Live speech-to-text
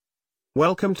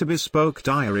Welcome to Bespoke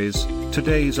Diaries.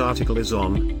 Today's article is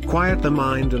on Quiet the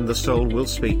Mind and the Soul Will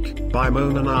Speak by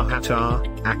Mona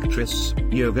Nahatar, actress,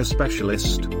 yoga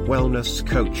specialist, wellness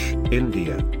coach,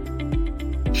 India.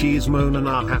 She is Mona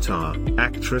Nahatar,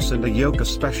 actress and a yoga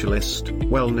specialist,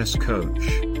 wellness coach.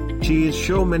 She is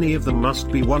sure many of them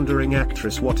must be wondering,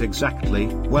 actress what exactly?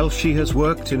 Well, she has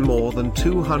worked in more than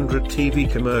 200 TV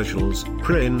commercials,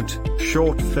 print,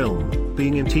 short film,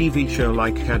 being in TV show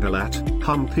like Kadalat,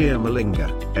 Hum Peer Malinga,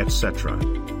 etc.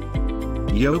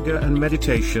 Yoga and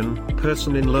meditation,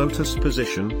 person in lotus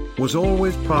position, was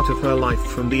always part of her life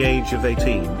from the age of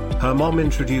 18. Her mom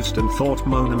introduced and taught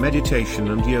Mona meditation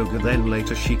and yoga, then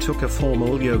later she took a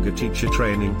formal yoga teacher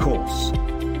training course.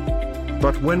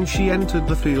 But when she entered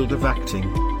the field of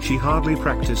acting, she hardly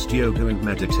practiced yoga and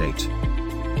meditate.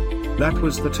 That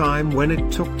was the time when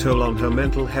it took toll on her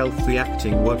mental health. The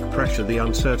acting work pressure, the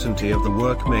uncertainty of the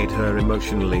work made her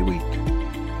emotionally weak.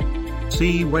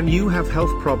 See, when you have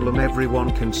health problem everyone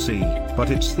can see,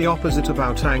 but it's the opposite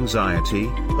about anxiety,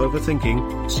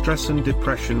 overthinking, stress and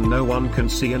depression. No one can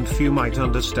see and few might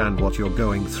understand what you're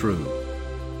going through.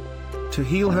 To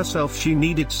heal herself she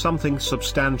needed something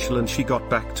substantial, and she got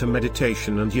back to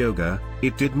meditation and yoga.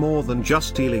 It did more than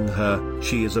just healing her,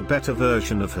 she is a better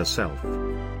version of herself.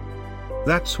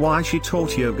 That's why she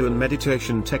taught yoga and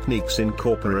meditation techniques in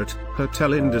corporate,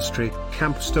 hotel industry,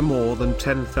 camps to more than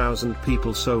 10,000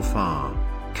 people so far.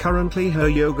 Currently her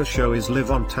yoga show is live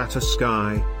on Tata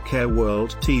Sky, Care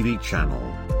World TV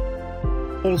channel.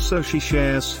 Also she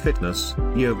shares fitness,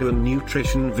 yoga and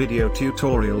nutrition video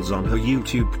tutorials on her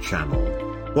YouTube channel.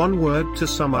 One word to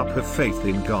sum up: her faith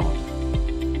in God.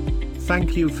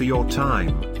 Thank you for your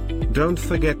time. Don't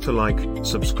forget to like,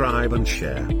 subscribe and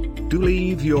share. Do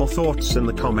leave your thoughts in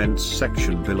the comments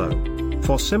section below.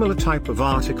 For similar type of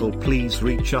article please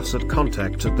reach us at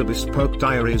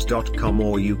contact@thebespokediaries.com,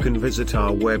 or you can visit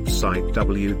our website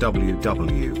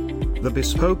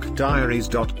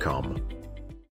www.thebespokediaries.com.